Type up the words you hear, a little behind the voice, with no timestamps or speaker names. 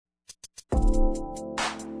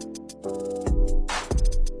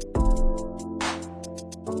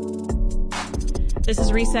This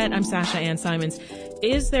is Reset. I'm Sasha Ann Simons.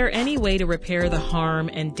 Is there any way to repair the harm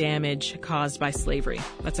and damage caused by slavery?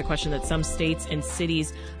 That's a question that some states and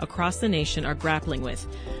cities across the nation are grappling with.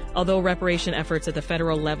 Although reparation efforts at the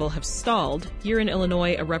federal level have stalled, here in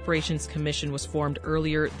Illinois, a reparations commission was formed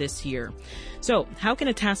earlier this year. So, how can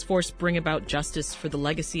a task force bring about justice for the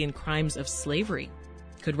legacy and crimes of slavery?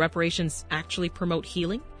 Could reparations actually promote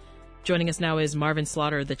healing? Joining us now is Marvin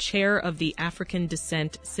Slaughter, the chair of the African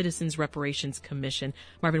Descent Citizens Reparations Commission.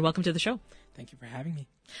 Marvin, welcome to the show. Thank you for having me.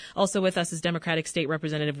 Also with us is Democratic State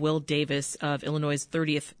Representative Will Davis of Illinois'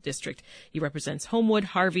 30th District. He represents Homewood,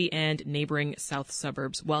 Harvey, and neighboring south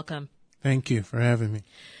suburbs. Welcome. Thank you for having me.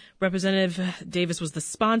 Representative Davis was the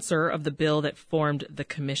sponsor of the bill that formed the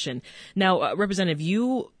commission. Now, Representative,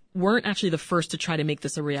 you weren't actually the first to try to make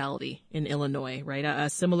this a reality in Illinois, right? A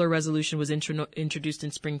similar resolution was introduced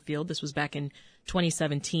in Springfield. This was back in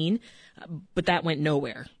 2017, but that went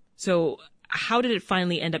nowhere. So how did it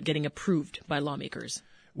finally end up getting approved by lawmakers?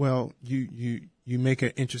 Well, you make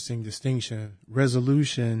an interesting distinction.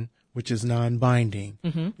 Resolution, which is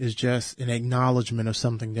non-binding, is just an acknowledgement of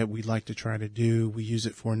something that we'd like to try to do. We use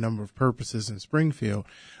it for a number of purposes in Springfield.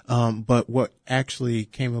 But what actually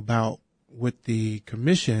came about with the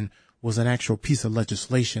commission was an actual piece of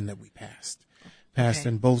legislation that we passed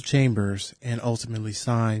in both chambers and ultimately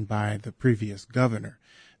signed by the previous governor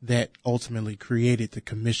that ultimately created the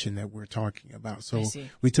commission that we're talking about. So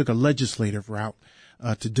we took a legislative route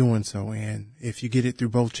to doing so. And if you get it through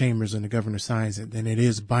both chambers and the governor signs it, then it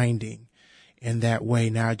is binding in that way.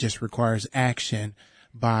 Now it just requires action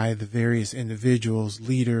by the various individuals,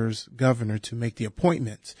 leaders, governor to make the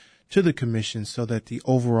appointments to the commission so that the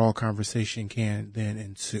overall conversation can then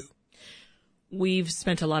ensue. We've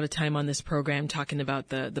spent a lot of time on this program talking about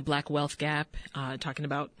the black wealth gap, talking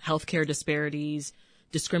about healthcare disparities,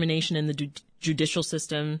 discrimination in the judicial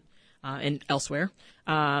system, and elsewhere.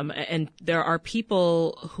 And there are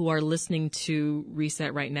people who are listening to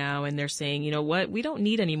Reset right now, and they're saying, you know what, we don't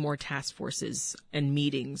need any more task forces and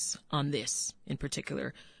meetings on this in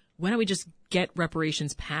particular. Why don't we just get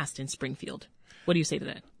reparations passed in Springfield? What do you say to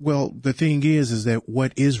that? Well, the thing is that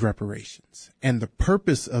what is reparations? And the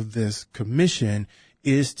purpose of this commission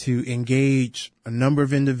is to engage a number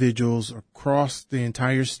of individuals across the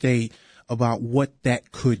entire state about what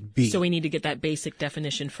that could be. So we need to get that basic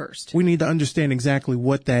definition first. We need to understand exactly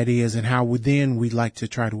what that is and how we'd like to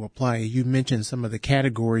try to apply it. You mentioned some of the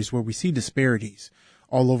categories where we see disparities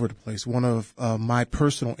all over the place. One of my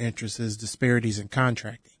personal interests is disparities in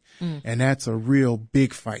contracting. And that's a real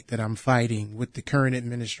big fight that I'm fighting with the current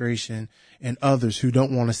administration and others who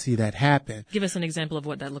don't want to see that happen. Give us an example of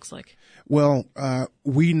what that looks like. Well,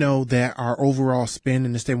 we know that our overall spend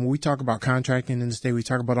in the state, when we talk about contracting in the state, we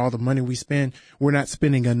talk about all the money we spend, we're not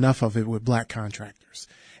spending enough of it with black contractors.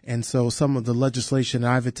 And so some of the legislation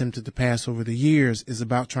I've attempted to pass over the years is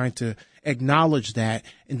about trying to acknowledge that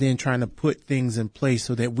and then trying to put things in place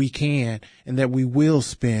so that we can and that we will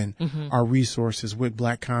spend our resources with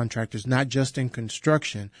black contractors, not just in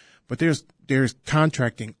construction, but there's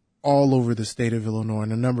contracting all over the state of Illinois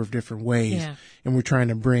in a number of different ways. Yeah. And we're trying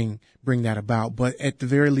to bring that about. But at the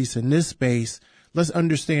very least in this space, let's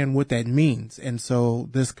understand what that means. And so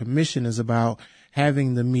this commission is about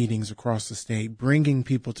having the meetings across the state, bringing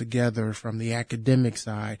people together from the academic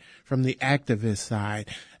side, from the activist side,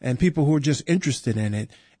 and people who are just interested in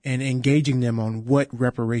it and engaging them on what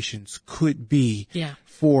reparations could be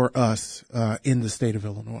for us in the state of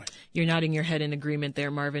Illinois. You're nodding your head in agreement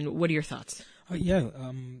there, Marvin. What are your thoughts?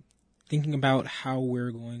 Thinking about how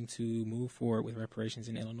we're going to move forward with reparations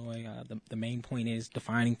in Illinois, the main point is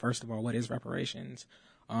defining, first of all, what is reparations.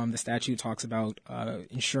 The statute talks about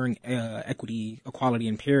ensuring equity, equality,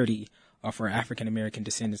 and parity for African-American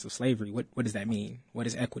descendants of slavery. What does that mean? What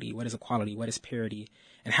is equity? What is equality? What is parity?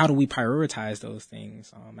 And how do we prioritize those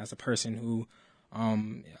things? As a person who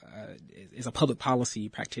is a public policy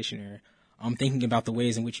practitioner, I'm thinking about the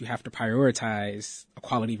ways in which you have to prioritize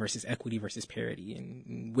equality versus equity versus parity,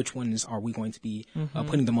 and which ones are we going to be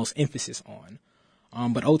putting the most emphasis on.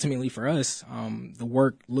 But ultimately for us, the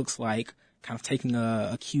work looks like kind of taking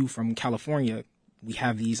a cue from California. We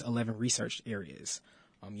have these 11 research areas.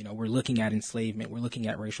 We're looking at enslavement. We're looking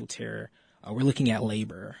at racial terror. We're looking at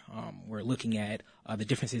labor. We're looking at the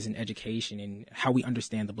differences in education and how we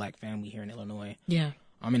understand the black family here in Illinois. Yeah.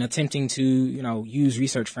 And attempting to, use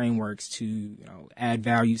research frameworks to, add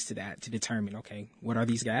values to that to determine, okay, what are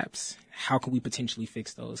these gaps? How can we potentially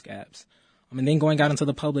fix those gaps? And then going out into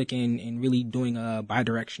the public and really doing a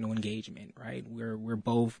bidirectional engagement, right? We're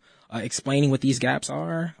both explaining what these gaps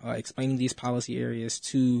are, explaining these policy areas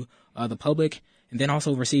to the public, and then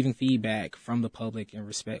also receiving feedback from the public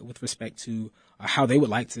with respect to how they would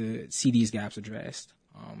like to see these gaps addressed.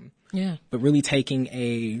 But really taking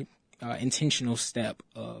a intentional step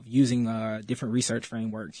of using different research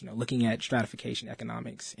frameworks, looking at stratification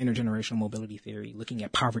economics, intergenerational mobility theory, looking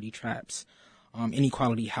at poverty traps,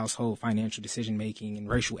 inequality, household financial decision making, and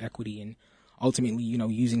racial equity, and ultimately,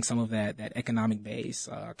 using some of that economic base,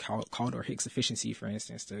 Caldor-Hicks efficiency, for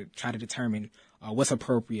instance, to try to determine what's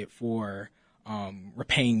appropriate for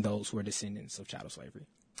repaying those who are descendants of chattel slavery.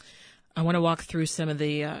 I want to walk through some of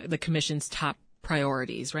the commission's top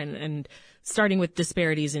priorities, right? And starting with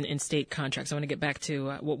disparities in state contracts. I want to get back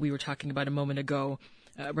to what we were talking about a moment ago,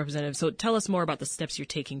 Representative. So tell us more about the steps you're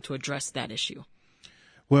taking to address that issue.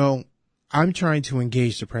 Well, I'm trying to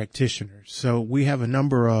engage the practitioners. So we have a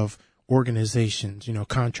number of organizations,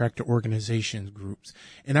 contractor organizations, groups,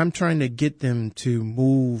 and I'm trying to get them to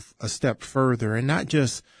move a step further and not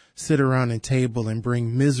just sit around a table and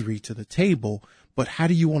bring misery to the table, but how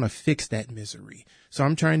do you want to fix that misery? So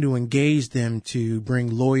I'm trying to engage them to bring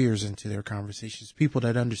lawyers into their conversations, people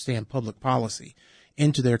that understand public policy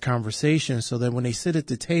into their conversations, so that when they sit at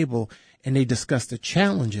the table and they discuss the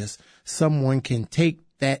challenges, someone can take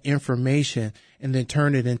that information and then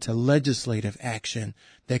turn it into legislative action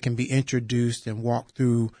that can be introduced and walked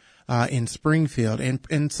through in Springfield.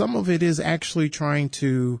 And some of it is actually trying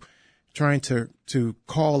to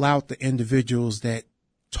call out the individuals that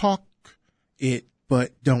talk it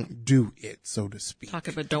but don't do it, so to speak. Talk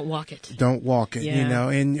it but don't walk it. Don't walk it,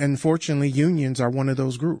 and unfortunately unions are one of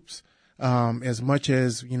those groups. As much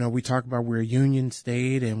as, we talk about we're a union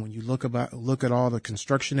state, and when you look at all the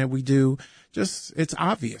construction that we do, it's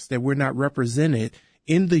obvious that we're not represented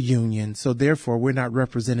in the union. So therefore we're not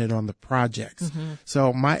represented on the projects. Mm-hmm.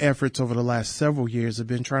 So my efforts over the last several years have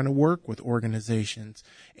been trying to work with organizations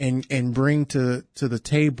and bring to the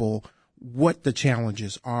table what the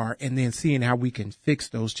challenges are, and then seeing how we can fix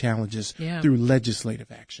those challenges through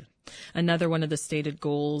legislative action. Another one of the stated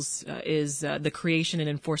goals is the creation and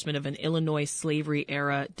enforcement of an Illinois slavery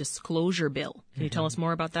era disclosure bill. Can you tell us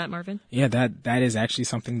more about that, Marvin? Yeah, that is actually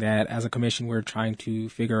something that as a commission we're trying to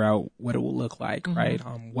figure out what it will look like, right?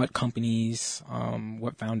 What companies,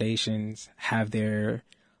 what foundations have their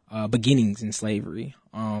beginnings in slavery,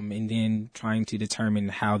 and then trying to determine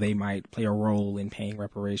how they might play a role in paying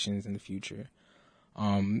reparations in the future.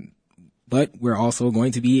 But we're also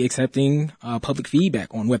going to be accepting public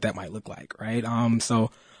feedback on what that might look like, right?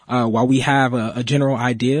 So while we have a general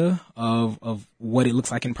idea of what it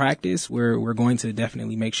looks like in practice, we're going to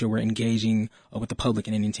definitely make sure we're engaging with the public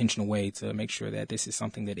in an intentional way to make sure that this is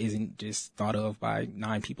something that isn't just thought of by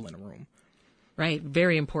 9 people in a room. Right.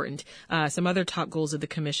 Very important. Some other top goals of the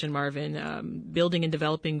commission, Marvin, building and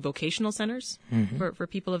developing vocational centers for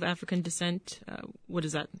people of African descent. What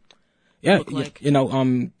does that look like?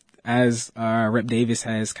 As Rep. Davis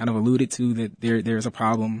has kind of alluded to, that there's a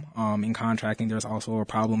problem in contracting. There's also a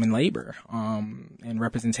problem in labor and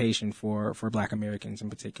representation for Black Americans in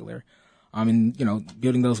particular. And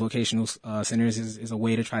building those vocational centers is a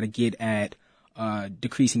way to try to get at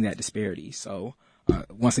decreasing that disparity. So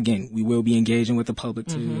once again, we will be engaging with the public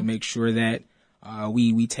to make sure that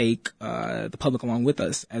we take the public along with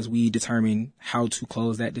us as we determine how to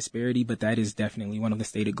close that disparity. But that is definitely one of the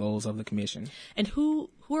stated goals of the commission. And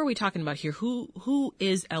who are we talking about here? Who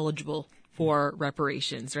is eligible for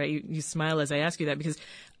reparations, right? You smile as I ask you that, because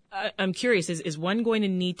I'm curious, is one going to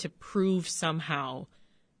need to prove somehow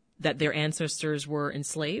that their ancestors were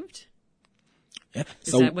enslaved? Yeah.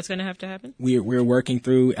 Is that what's going to have to happen? We're working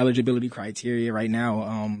through eligibility criteria right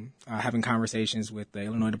now, having conversations with the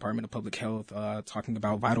Illinois Department of Public Health, talking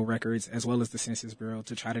about vital records as well as the Census Bureau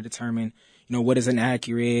to try to determine, what is an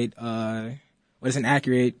accurate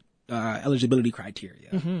eligibility criteria,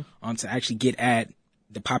 to actually get at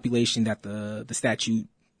the population that the statute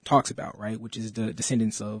talks about, right, which is the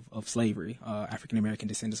descendants of slavery, African American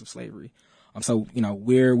descendants of slavery. So,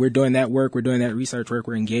 we're doing that work. We're doing that research work.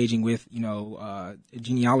 We're engaging with,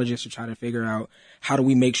 genealogists to try to figure out how do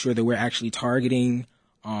we make sure that we're actually targeting,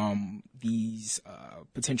 these,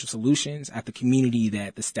 potential solutions at the community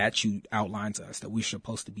that the statute outlines us that we're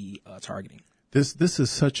supposed to be, targeting. This is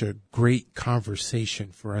such a great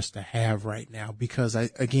conversation for us to have right now, because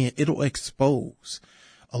it'll expose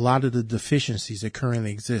a lot of the deficiencies that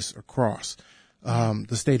currently exist across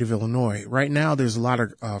the state of Illinois. Right now, there's a lot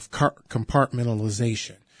of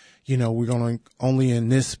compartmentalization. We're going to only in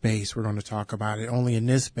this space, we're going to talk about it only in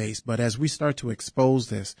this space. But as we start to expose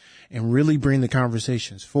this and really bring the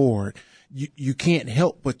conversations forward, you can't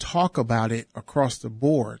help but talk about it across the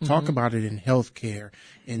board. Talk about it in healthcare,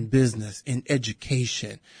 in business, in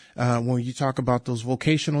education. When you talk about those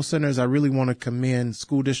vocational centers, I really want to commend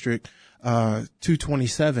School District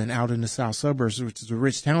 227 out in the south suburbs, which is a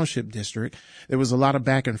rich township district. There was a lot of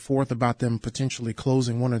back and forth about them potentially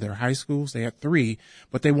closing one of their high schools. They had 3,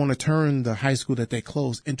 but they want to turn the high school that they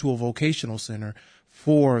closed into a vocational center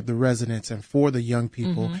for the residents and for the young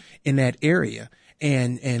people in that area.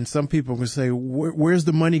 And some people will say, where's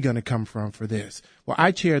the money going to come from for this? Well,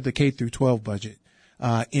 I chaired the K through 12 budget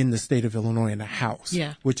in the state of Illinois in the House,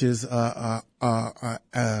 which is a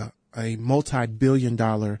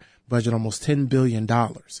multi-billion-dollar budget, almost $10 billion.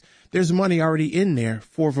 There's money already in there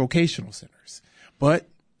for vocational centers, but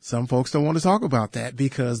some folks don't want to talk about that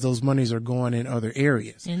because those monies are going in other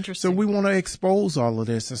areas. Interesting. So we want to expose all of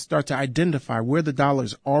this and start to identify where the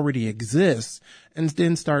dollars already exist and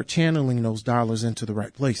then start channeling those dollars into the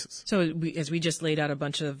right places. So as we just laid out a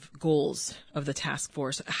bunch of goals of the task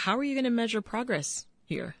force, how are you going to measure progress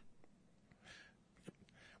here?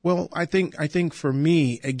 Well, I think for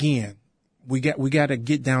me, again, we got to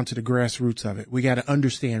get down to the grassroots of it. We got to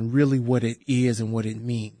understand really what it is and what it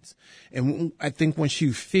means. And I think once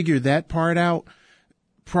you figure that part out,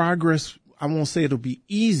 progress, I won't say it'll be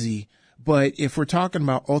easy, but if we're talking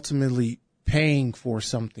about ultimately paying for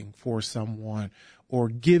something for someone or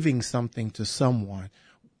giving something to someone,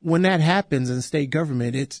 when that happens in state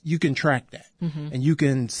government, you can track that and you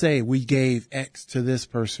can say we gave X to this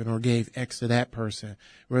person or gave X to that person,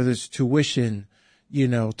 whether it's tuition,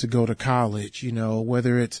 to go to college,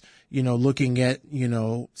 whether it's, looking at,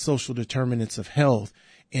 social determinants of health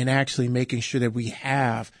and actually making sure that we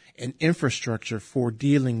have an infrastructure for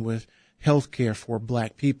dealing with healthcare for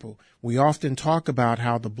Black people. We often talk about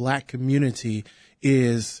how the Black community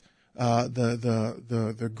is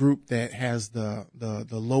the group that has the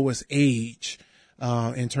lowest age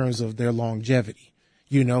in terms of their longevity.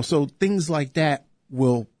 So things like that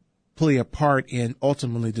will play a part in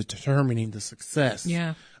ultimately determining the success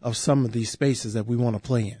of some of these spaces that we want to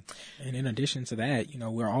play in. And in addition to that,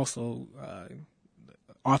 we're also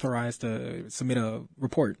authorized to submit a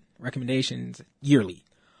report, recommendations yearly.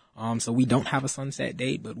 So we don't have a sunset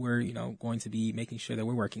date, but we're, going to be making sure that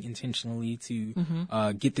we're working intentionally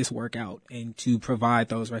to get this work out and to provide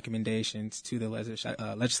those recommendations to the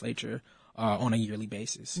legislature on a yearly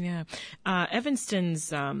basis. Yeah.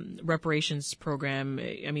 Evanston's reparations program,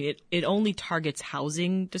 it only targets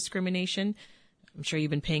housing discrimination. I'm sure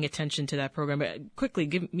you've been paying attention to that program, but quickly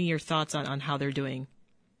give me your thoughts on how they're doing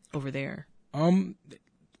over there.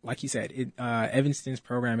 Like you said, Evanston's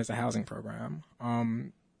program is a housing program.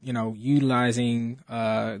 Utilizing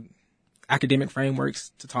academic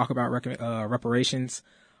frameworks to talk about reparations,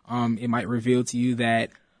 it might reveal to you that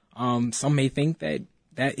some may think that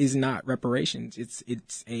is not reparations.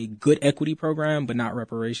 It's a good equity program, but not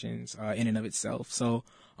reparations in and of itself. So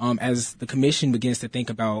as the commission begins to think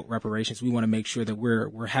about reparations, we want to make sure that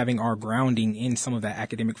we're having our grounding in some of that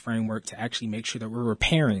academic framework to actually make sure that we're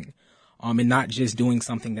repairing and not just doing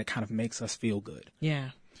something that kind of makes us feel good. Yeah.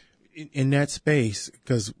 In that space,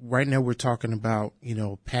 because right now we're talking about,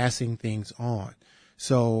 passing things on.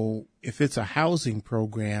 So if it's a housing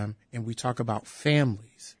program and we talk about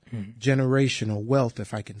families, generational wealth,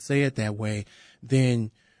 if I can say it that way,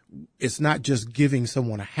 then it's not just giving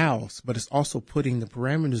someone a house, but it's also putting the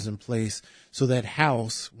parameters in place so that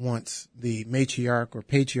house, once the matriarch or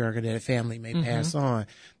patriarch of that family may pass on,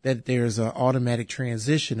 that there's an automatic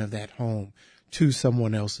transition of that home to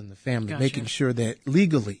someone else in the family, Gotcha. making sure that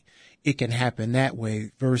legally it can happen that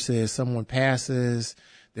way versus someone passes,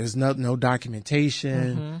 there's no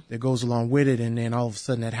documentation that goes along with it, and then all of a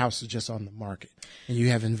sudden that house is just on the market and you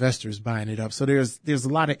have investors buying it up. So there's a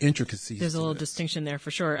lot of intricacies. There's a little distinction there for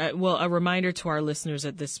sure. Well, a reminder to our listeners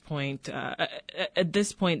at this point,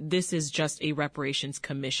 this is just a reparations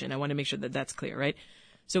commission. I want to make sure that that's clear, right?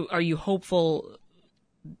 So are you hopeful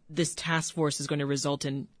this task force is going to result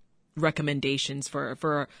in recommendations for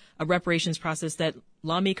a reparations process that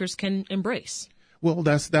lawmakers can embrace? Well,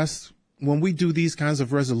 that's when we do these kinds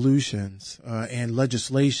of resolutions and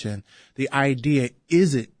legislation, the idea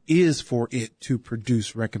is for it to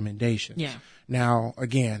produce recommendations. Yeah. Now,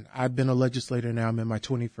 again, I've been a legislator now. I'm in my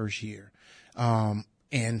 21st year.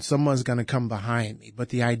 And someone's going to come behind me. But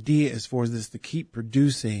the idea is for this to keep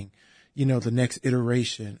producing, the next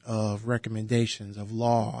iteration of recommendations, of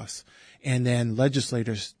laws. And then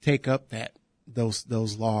legislators take up those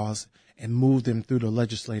laws and move them through the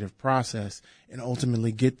legislative process and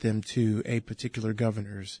ultimately get them to a particular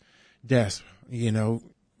governor's desk.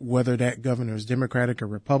 Whether that governor is Democratic or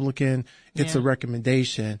Republican, it's a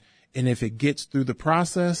recommendation And if it gets through the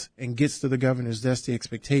process and gets to the governor's desk, the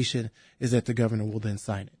expectation is that the governor will then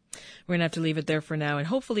sign it. We're going to have to leave it there for now, and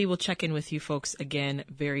hopefully we'll check in with you folks again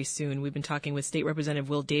very soon. We've been talking with State Representative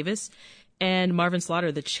Will Davis and Marvin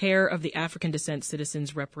Slaughter, the chair of the African Descent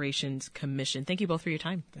Citizens Reparations Commission. Thank you both for your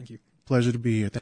time. Thank you. Pleasure to be here.